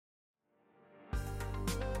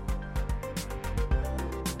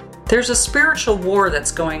There's a spiritual war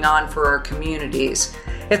that's going on for our communities.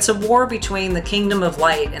 It's a war between the kingdom of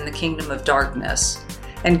light and the kingdom of darkness.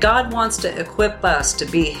 And God wants to equip us to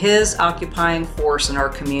be His occupying force in our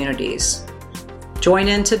communities. Join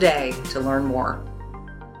in today to learn more.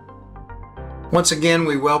 Once again,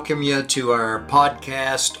 we welcome you to our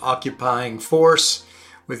podcast, Occupying Force,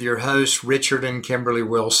 with your hosts, Richard and Kimberly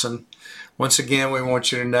Wilson. Once again, we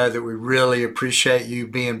want you to know that we really appreciate you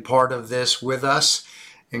being part of this with us.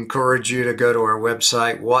 Encourage you to go to our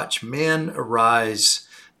website,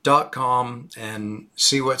 watchmenarise.com, and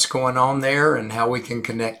see what's going on there and how we can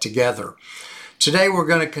connect together. Today we're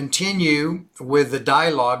going to continue with the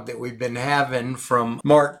dialogue that we've been having from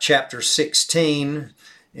Mark chapter 16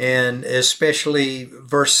 and especially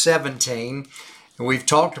verse 17. And we've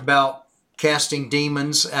talked about casting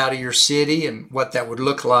demons out of your city and what that would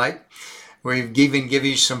look like. We've even given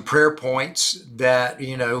you some prayer points that,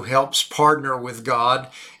 helps partner with God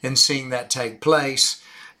in seeing that take place.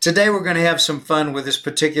 Today we're going to have some fun with this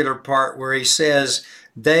particular part where he says,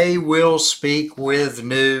 they will speak with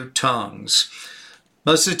new tongues.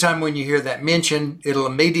 Most of the time when you hear that mentioned, it'll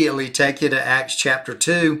immediately take you to Acts chapter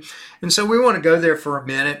 2. And so we want to go there for a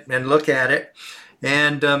minute and look at it.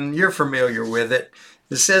 And you're familiar with it.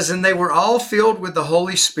 It says, and they were all filled with the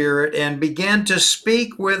Holy Spirit and began to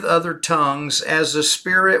speak with other tongues as the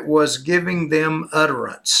Spirit was giving them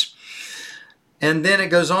utterance. And then it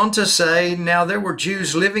goes on to say, now there were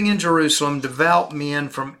Jews living in Jerusalem, devout men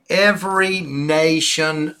from every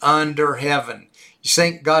nation under heaven. You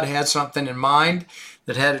think God had something in mind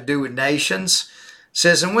that had to do with nations? It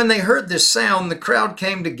says, and when they heard this sound, the crowd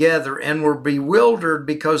came together and were bewildered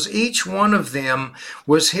because each one of them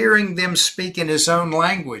was hearing them speak in his own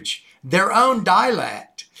language, their own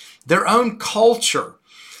dialect, their own culture.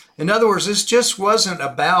 In other words, this just wasn't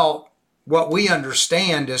about what we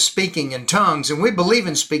understand as speaking in tongues, and we believe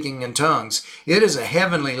in speaking in tongues. It is a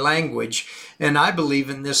heavenly language, and I believe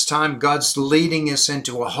in this time God's leading us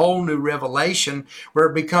into a whole new revelation where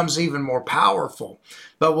it becomes even more powerful.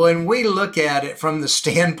 But when we look at it from the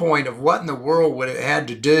standpoint of what in the world would it had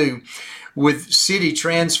to do with city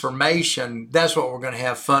transformation, that's what we're going to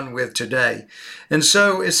have fun with today. And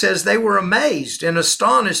so it says, they were amazed and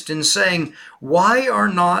astonished and saying, why are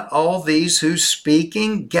not all these who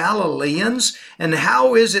speaking Galileans? And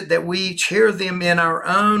how is it that we each hear them in our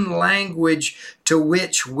own language to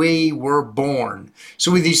which we were born?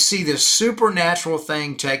 So we see this supernatural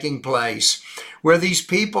thing taking place where these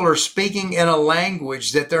people are speaking in a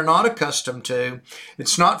language that they're not accustomed to.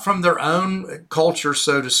 It's not from their own culture,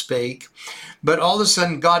 so to speak. But all of a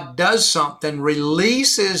sudden, God does something,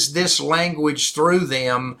 releases this language through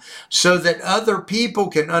them so that other people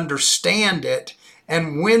can understand it.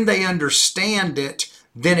 And when they understand it,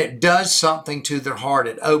 then it does something to their heart.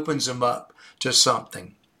 It opens them up to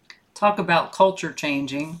something. Talk about culture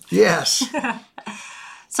changing. Yes.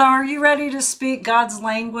 So are you ready to speak God's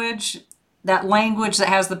language? That language that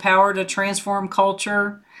has the power to transform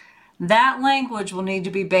culture? That language will need to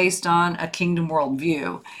be based on a kingdom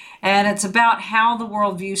worldview. And it's about how the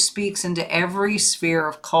worldview speaks into every sphere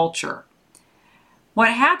of culture. What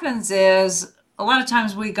happens is, a lot of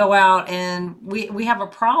times we go out and we have a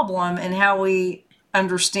problem in how we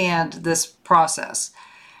understand this process.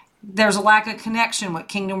 There's a lack of connection with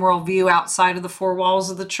kingdom worldview outside of the four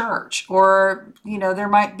walls of the church. Or, there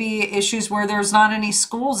might be issues where there's not any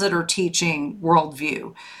schools that are teaching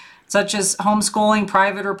worldview, such as homeschooling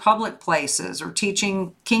private or public places or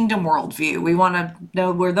teaching kingdom worldview. We want to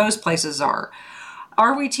know where those places are.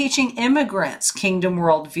 Are we teaching immigrants kingdom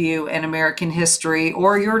worldview and American history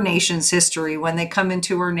or your nation's history when they come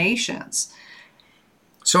into our nations?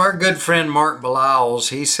 So our good friend Mark Belials,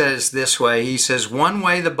 he says this way, he says, one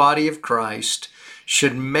way the body of Christ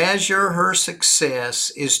should measure her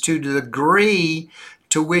success is to the degree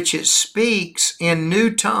to which it speaks in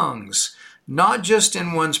new tongues, not just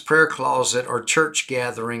in one's prayer closet or church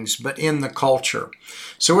gatherings, but in the culture.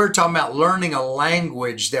 So we're talking about learning a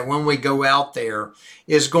language that when we go out there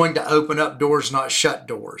is going to open up doors, not shut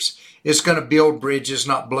doors. It's going to build bridges,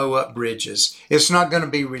 not blow up bridges. It's not going to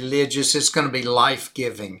be religious. It's going to be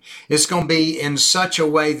life-giving. It's going to be in such a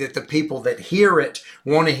way that the people that hear it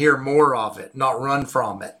want to hear more of it, not run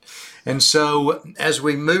from it. And so as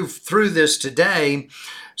we move through this today,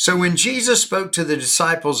 so when Jesus spoke to the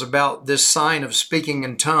disciples about this sign of speaking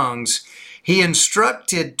in tongues, he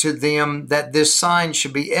instructed to them that this sign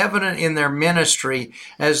should be evident in their ministry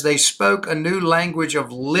as they spoke a new language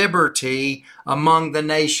of liberty among the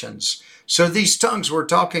nations. So these tongues we're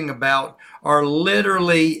talking about are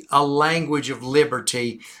literally a language of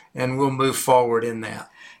liberty, and we'll move forward in that.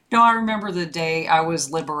 No, I remember the day I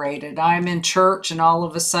was liberated. I'm in church, and all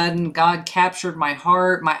of a sudden, God captured my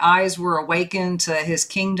heart. My eyes were awakened to His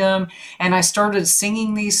kingdom, and I started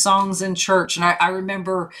singing these songs in church. And I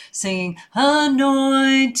remember singing,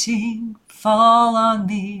 "Anointing, fall on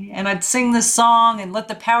me." And I'd sing this song and let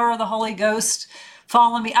the power of the Holy Ghost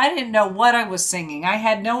fall on me. I didn't know what I was singing. I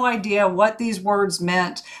had no idea what these words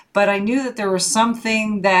meant, but I knew that there was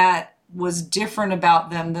something that was different about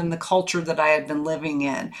them than the culture that I had been living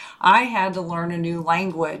in. I had to learn a new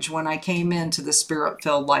language when I came into the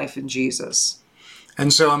Spirit-filled life in Jesus.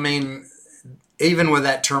 And so, I mean, even with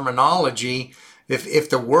that terminology, if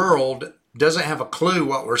the world doesn't have a clue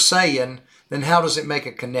what we're saying, then how does it make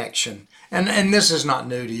a connection? And this is not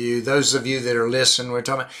new to you. Those of you that are listening, we're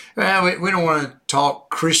talking about, well, we don't want to talk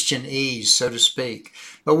Christianese, so to speak.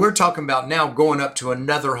 But we're talking about now going up to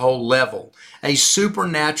another whole level, a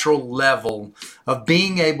supernatural level of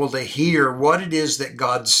being able to hear what it is that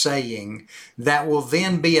God's saying that will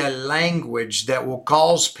then be a language that will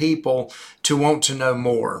cause people to want to know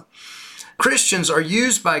more. Christians are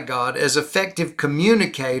used by God as effective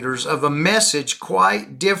communicators of a message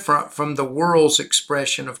quite different from the world's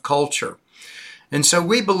expression of culture. And so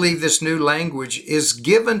we believe this new language is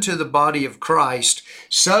given to the body of Christ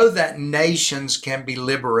so that nations can be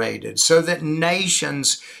liberated, so that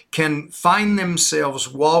nations can find themselves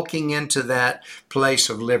walking into that place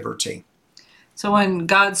of liberty. So when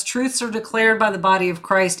God's truths are declared by the body of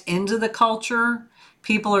Christ into the culture,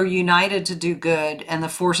 people are united to do good, and the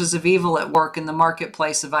forces of evil at work in the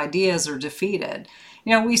marketplace of ideas are defeated.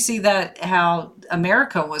 You know, we see that how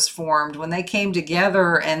America was formed when they came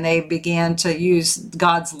together and they began to use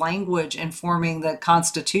God's language in forming the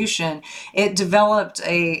Constitution. It developed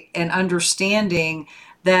an understanding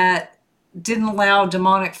that didn't allow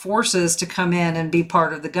demonic forces to come in and be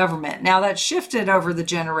part of the government. Now that shifted over the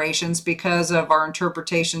generations because of our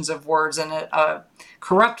interpretations of words, and a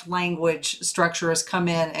corrupt language structure has come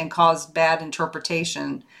in and caused bad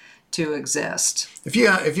interpretation to exist. If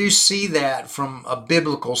you see that from a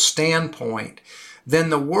biblical standpoint, then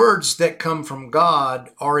the words that come from God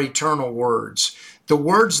are eternal words. The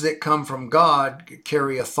words that come from God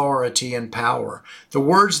carry authority and power. The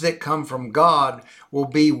words that come from God will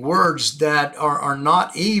be words that are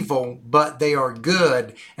not evil, but they are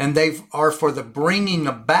good, and they are for the bringing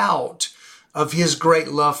about of His great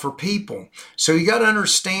love for people. So you got to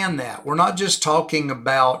understand that. We're not just talking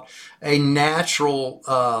about a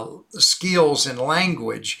natural skills in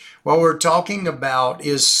language. What we're talking about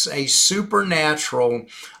is a supernatural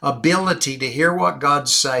ability to hear what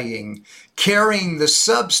God's saying, carrying the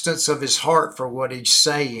substance of His heart for what He's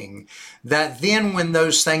saying, that then when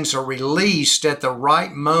those things are released at the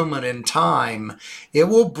right moment in time, it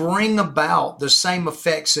will bring about the same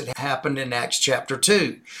effects that happened in Acts chapter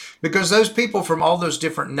 2. Because those people from all those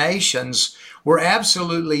different nations were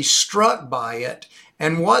absolutely struck by it,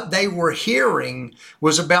 and what they were hearing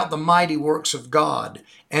was about the mighty works of God.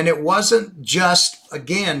 And it wasn't just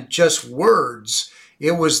words.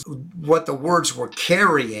 It was what the words were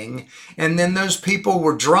carrying, and then those people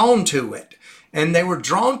were drawn to it. And they were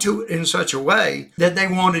drawn to it in such a way that they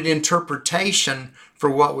wanted interpretation for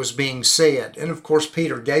what was being said. And of course,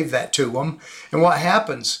 Peter gave that to them. And what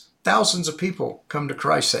happens? Thousands of people come to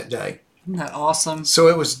Christ that day. Isn't that awesome? So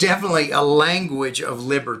it was definitely a language of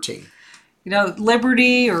liberty. You know,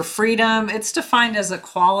 liberty or freedom, it's defined as a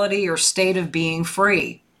quality or state of being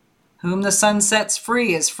free. Whom the Son sets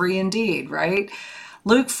free is free indeed, right?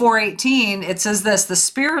 Luke 4:18, it says this, "The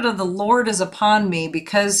Spirit of the Lord is upon me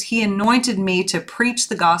because He anointed me to preach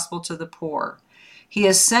the gospel to the poor. He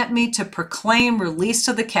has sent me to proclaim release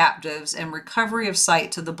to the captives and recovery of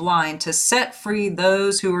sight to the blind, to set free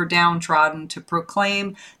those who are downtrodden, to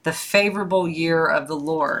proclaim the favorable year of the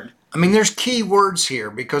Lord." I mean, there's key words here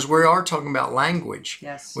because we are talking about language.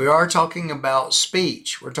 Yes. We are talking about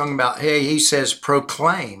speech. We're talking about, hey, he says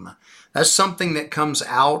proclaim. That's something that comes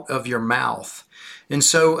out of your mouth. And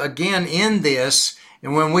so again, in this,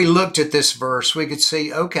 and when we looked at this verse, we could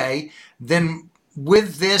see, okay, then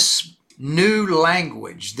with this new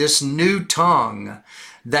language, this new tongue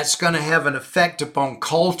that's going to have an effect upon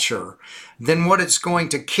culture, then what it's going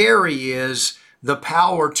to carry is the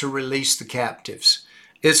power to release the captives.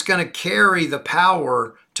 It's going to carry the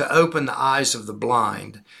power to open the eyes of the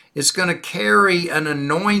blind. It's going to carry an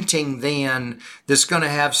anointing then that's going to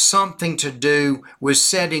have something to do with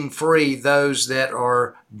setting free those that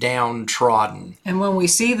are downtrodden. And when we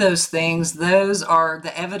see those things, those are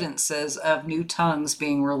the evidences of new tongues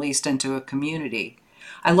being released into a community.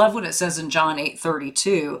 I love what it says in John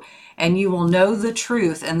 8:32, "And you will know the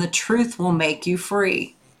truth, and the truth will make you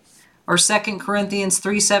free." Or 2 Corinthians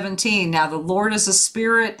 3:17, now the Lord is a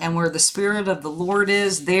spirit, and where the spirit of the Lord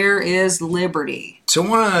is, there is liberty. So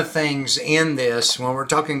one of the things in this, when we're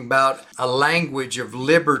talking about a language of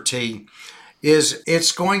liberty, is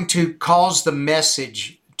it's going to cause the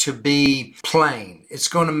message to be plain. It's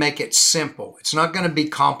going to make it simple. It's not going to be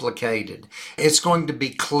complicated. It's going to be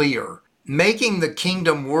clear. Making the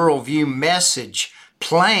kingdom worldview message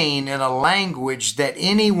plain in a language that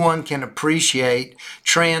anyone can appreciate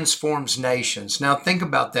transforms nations. Now think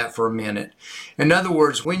about that for a minute. In other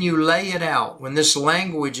words, when you lay it out, when this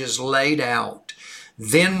language is laid out,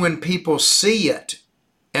 then when people see it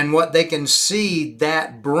and what they can see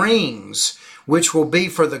that brings, which will be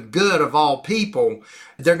for the good of all people,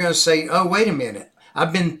 they're going to say, oh, wait a minute,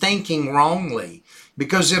 I've been thinking wrongly,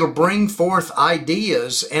 because it'll bring forth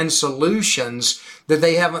ideas and solutions that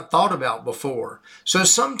they haven't thought about before. So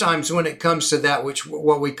sometimes when it comes to that, which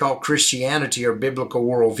what we call Christianity or biblical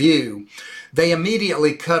worldview, they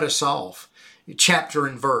immediately cut us off. Chapter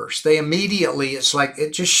and verse. It's like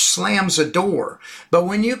it just slams a door. But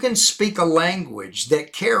when you can speak a language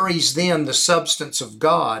that carries then the substance of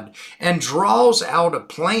God and draws out a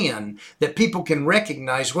plan that people can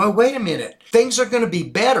recognize, well, wait a minute, things are going to be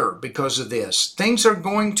better because of this. Things are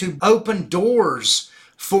going to open doors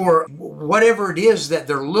for whatever it is that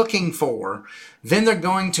they're looking for. Then they're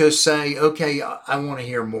going to say, okay, I want to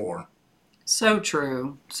hear more. So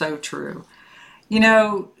true. So true. You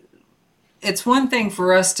know, it's one thing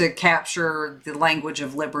for us to capture the language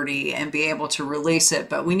of liberty and be able to release it,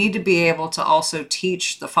 but we need to be able to also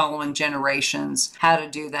teach the following generations how to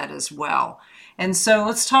do that as well. And so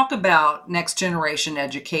let's talk about next generation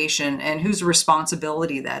education and whose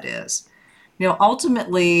responsibility that is. You know,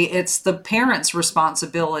 ultimately, it's the parents'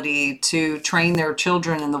 responsibility to train their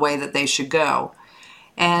children in the way that they should go.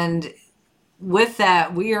 And with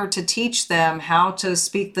that, we are to teach them how to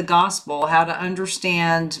speak the gospel, how to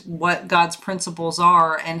understand what God's principles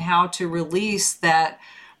are, and how to release that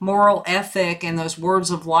moral ethic and those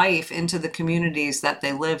words of life into the communities that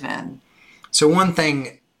they live in. So one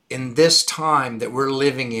thing in this time that we're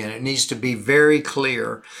living in, it needs to be very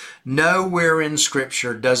clear. Nowhere in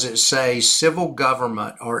Scripture does it say civil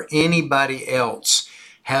government or anybody else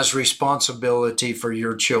has responsibility for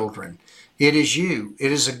your children. It is you.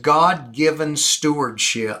 It is a God-given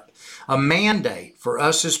stewardship, a mandate for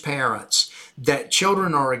us as parents that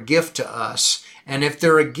children are a gift to us. And if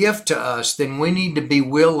they're a gift to us, then we need to be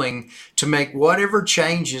willing to make whatever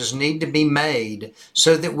changes need to be made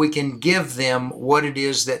so that we can give them what it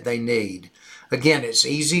is that they need. Again, it's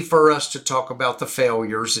easy for us to talk about the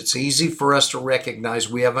failures. It's easy for us to recognize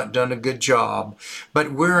we haven't done a good job,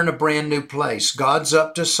 but we're in a brand new place. God's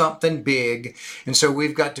up to something big, and so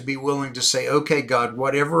we've got to be willing to say, okay, God,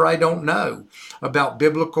 whatever I don't know about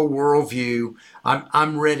biblical worldview,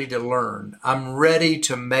 I'm ready to learn. I'm ready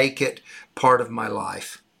to make it part of my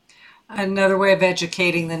life. Another way of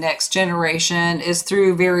educating the next generation is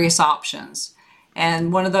through various options.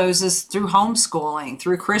 And one of those is through homeschooling,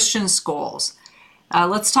 through Christian schools.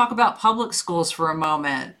 Let's talk about public schools for a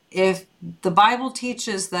moment. If the Bible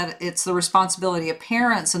teaches that it's the responsibility of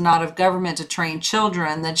parents and not of government to train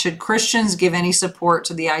children, then should Christians give any support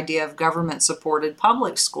to the idea of government-supported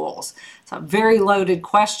public schools? It's a very loaded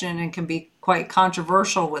question and can be quite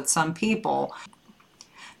controversial with some people.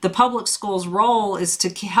 The public school's role is to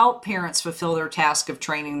help parents fulfill their task of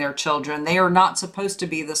training their children. They are not supposed to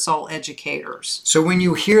be the sole educators. So when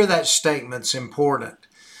you hear that statement, it's important.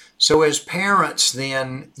 So as parents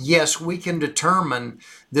then, yes, we can determine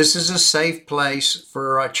this is a safe place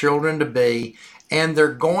for our children to be, and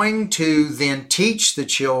they're going to then teach the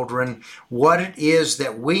children what it is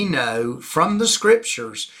that we know from the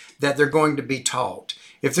Scriptures that they're going to be taught.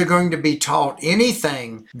 If they're going to be taught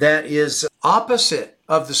anything that is opposite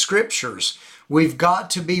of the Scriptures, we've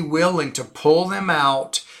got to be willing to pull them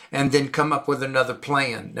out and then come up with another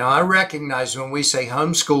plan. Now, I recognize when we say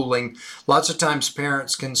homeschooling, lots of times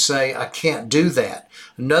parents can say, I can't do that.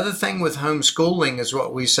 Another thing with homeschooling is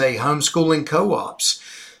what we say homeschooling co-ops.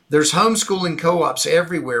 There's homeschooling co-ops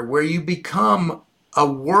everywhere where you become a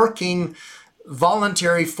working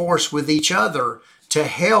voluntary force with each other to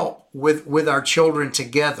help with our children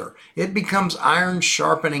together. It becomes iron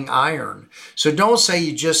sharpening iron. So don't say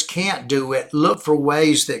you just can't do it. Look for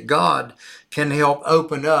ways that God can help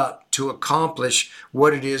open up to accomplish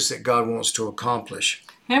what it is that God wants to accomplish.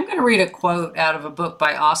 I'm going to read a quote out of a book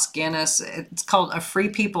by Os Guinness. It's called A Free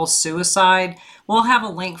People's Suicide. We'll have a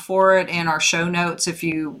link for it in our show notes if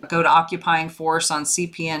you go to Occupying Force on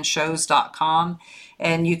cpnshows.com,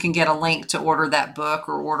 and you can get a link to order that book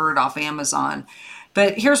or order it off Amazon.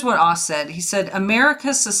 But here's what Oz said. He said,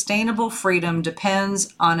 America's sustainable freedom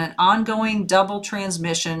depends on an ongoing double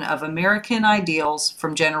transmission of American ideals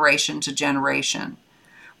from generation to generation.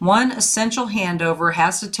 One essential handover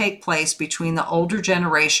has to take place between the older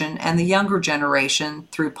generation and the younger generation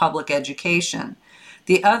through public education.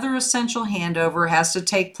 The other essential handover has to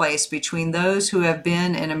take place between those who have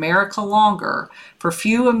been in America longer, for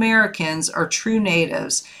few Americans are true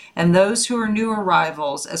natives, and those who are new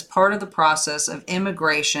arrivals as part of the process of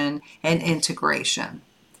immigration and integration.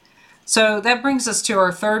 So that brings us to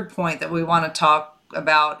our third point that we want to talk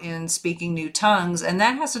about in speaking new tongues, and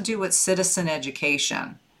that has to do with citizen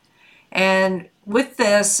education. And with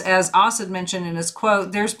this, as Oz had mentioned in his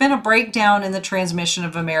quote, there's been a breakdown in the transmission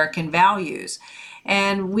of American values.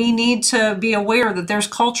 And we need to be aware that there's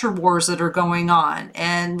culture wars that are going on.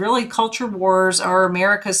 And really, culture wars are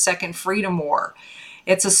America's second freedom war.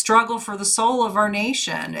 It's a struggle for the soul of our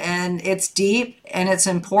nation, and it's deep and it's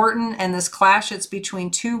important. And this clash, it's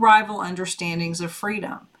between two rival understandings of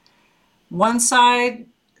freedom. One side,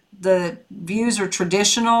 the views are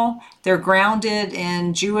traditional, they're grounded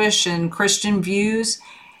in Jewish and Christian views,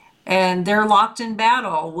 and they're locked in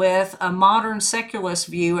battle with a modern secularist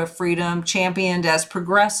view of freedom championed as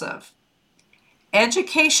progressive.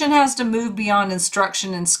 Education has to move beyond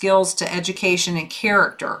instruction and skills to education and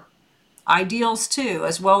character, ideals too,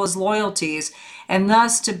 as well as loyalties, and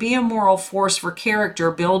thus to be a moral force for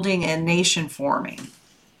character building and nation forming.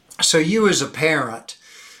 So you as a parent,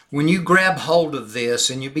 when you grab hold of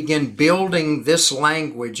this and you begin building this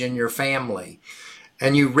language in your family,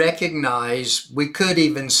 and you recognize, we could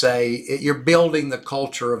even say, you're building the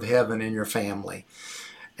culture of heaven in your family.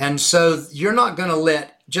 And so you're not going to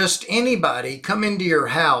let just anybody come into your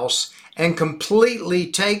house and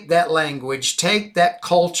completely take that language, take that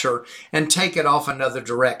culture, and take it off another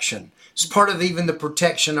direction. It's part of even the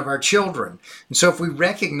protection of our children. And so if we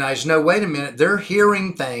recognize, no, wait a minute, they're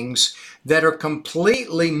hearing things that are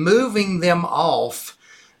completely moving them off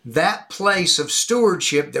that place of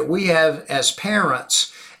stewardship that we have as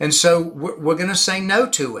parents, and so we're going to say no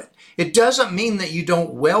to it. It doesn't mean that you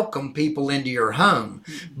don't welcome people into your home,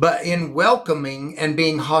 but in welcoming and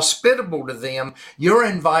being hospitable to them, you're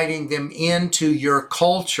inviting them into your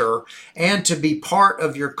culture and to be part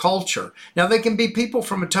of your culture. Now, they can be people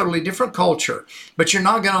from a totally different culture, but you're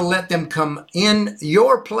not going to let them come in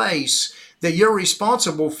your place that you're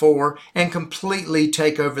responsible for and completely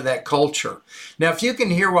take over that culture. Now, if you can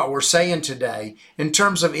hear what we're saying today, in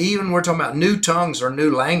terms of even we're talking about new tongues or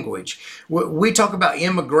new language, we talk about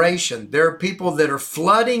immigration. There are people that are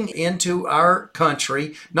flooding into our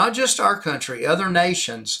country, not just our country, other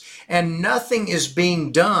nations, and nothing is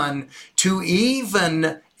being done to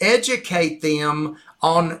even educate them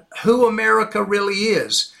on who America really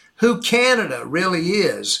is, who Canada really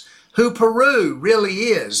is, who Peru really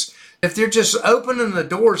is. If they're just opening the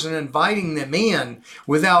doors and inviting them in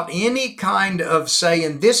without any kind of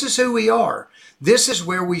saying, this is who we are, this is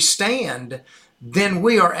where we stand, then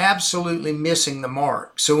we are absolutely missing the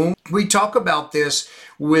mark. So when we talk about this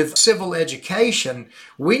with civil education,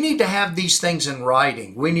 we need to have these things in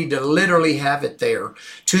writing. We need to literally have it there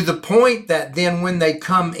to the point that then when they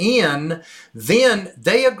come in, then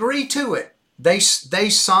they agree to it. They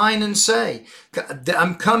sign and say,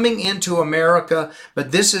 I'm coming into America,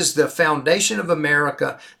 but this is the foundation of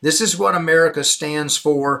America. This is what America stands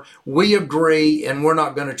for. We agree, and we're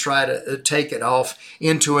not going to try to take it off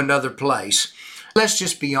into another place. Let's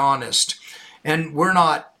just be honest. And we're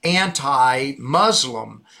not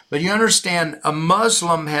anti-Muslim, but you understand a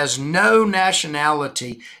Muslim has no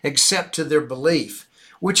nationality except to their belief,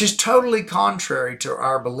 which is totally contrary to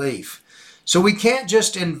our belief. So we can't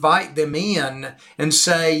just invite them in and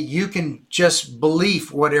say, you can just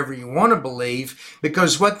believe whatever you want to believe,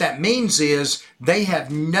 because what that means is they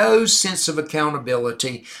have no sense of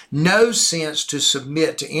accountability, no sense to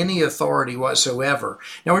submit to any authority whatsoever.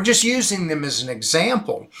 Now, we're just using them as an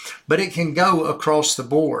example, but it can go across the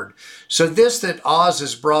board. So this that Oz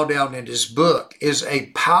has brought out in his book is a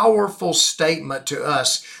powerful statement to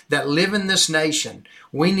us that live in this nation.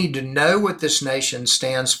 We need to know what this nation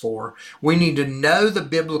stands for. We need to know the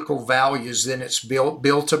biblical values that it's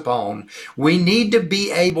built upon. We need to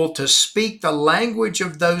be able to speak the language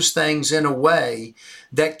of those things in a way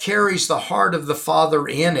that carries the heart of the Father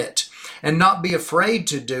in it and not be afraid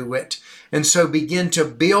to do it. And so begin to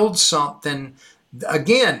build something.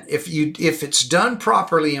 Again, if it's done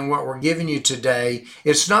properly in what we're giving you today,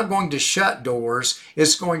 it's not going to shut doors,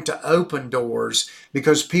 it's going to open doors,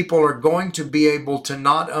 because people are going to be able to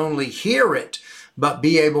not only hear it, but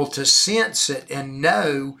be able to sense it and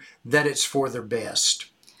know that it's for their best.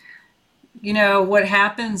 what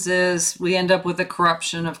happens is we end up with a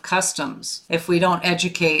corruption of customs if we don't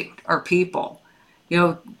educate our people.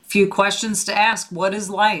 Few questions to ask. What is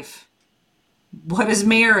life? What is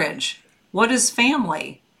marriage? What is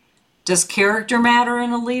family? Does character matter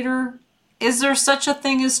in a leader? Is there such a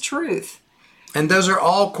thing as truth? And those are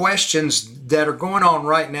all questions that are going on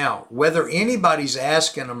right now. Whether anybody's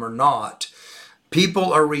asking them or not,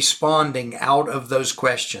 people are responding out of those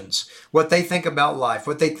questions. What they think about life,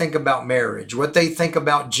 what they think about marriage, what they think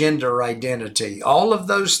about gender identity, all of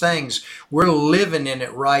those things, we're living in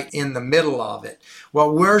it right in the middle of it.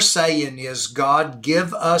 What we're saying is, God,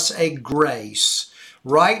 give us a grace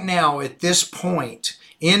right now at this point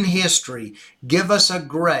in history. Give us a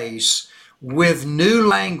grace with new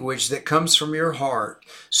language that comes from your heart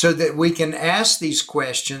so that we can ask these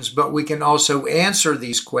questions, but we can also answer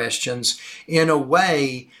these questions in a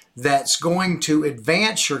way that's going to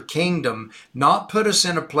advance your kingdom, not put us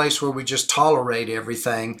in a place where we just tolerate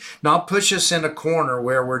everything, not push us in a corner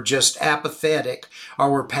where we're just apathetic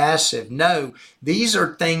or we're passive. No, these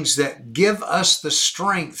are things that give us the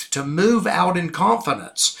strength to move out in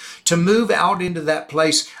confidence, to move out into that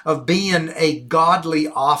place of being a godly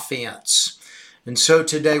offense. And so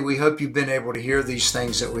today we hope you've been able to hear these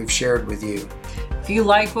things that we've shared with you. If you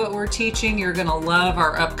like what we're teaching, you're going to love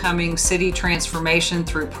our upcoming City Transformation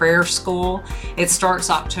Through Prayer School. It starts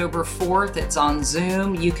October 4th. It's on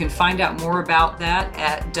Zoom. You can find out more about that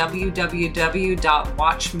at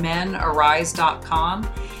www.watchmenarise.com.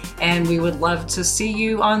 And we would love to see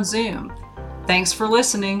you on Zoom. Thanks for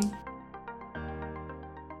listening.